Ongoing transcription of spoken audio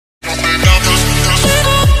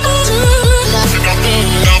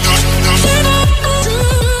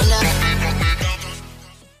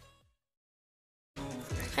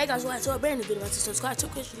guys, well, to a brand new video, to subscribe to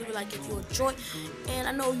Chris, leave a like if you enjoy. And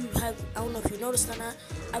I know you have, I don't know if you noticed or not,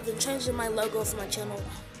 I've been changing my logo for my channel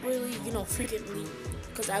really, frequently,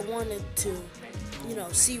 because I wanted to,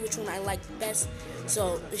 see which one I like best.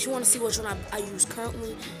 So if you want to see which one I use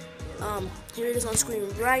currently, here it is on screen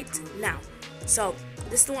right now. So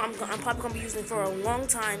this is the one I'm probably gonna be using for a long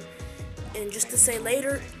time. And just to say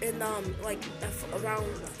later, in like around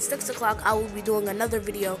 6 o'clock, I will be doing another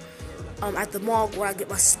video at the mall where I get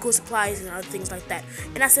my school supplies and other things like that.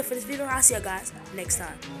 And that's it for this video. I'll see you guys next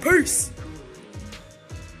time. Peace.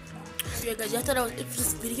 So yeah, guys, I thought that was it for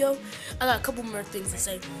this video. I got a couple more things to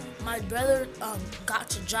say. My brother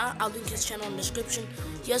got a job. I'll link his channel in the description.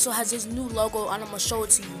 He also has his new logo, and I'm gonna show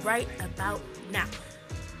it to you right about now.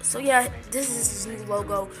 So yeah, this is his new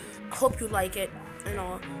logo. I hope you like it.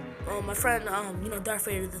 My friend, Darth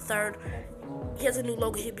Vader the Third, he has a new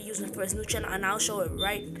logo he'll be using for his new channel, and I'll show it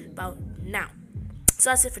right about now.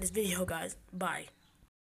 So that's it for this video, guys. Bye.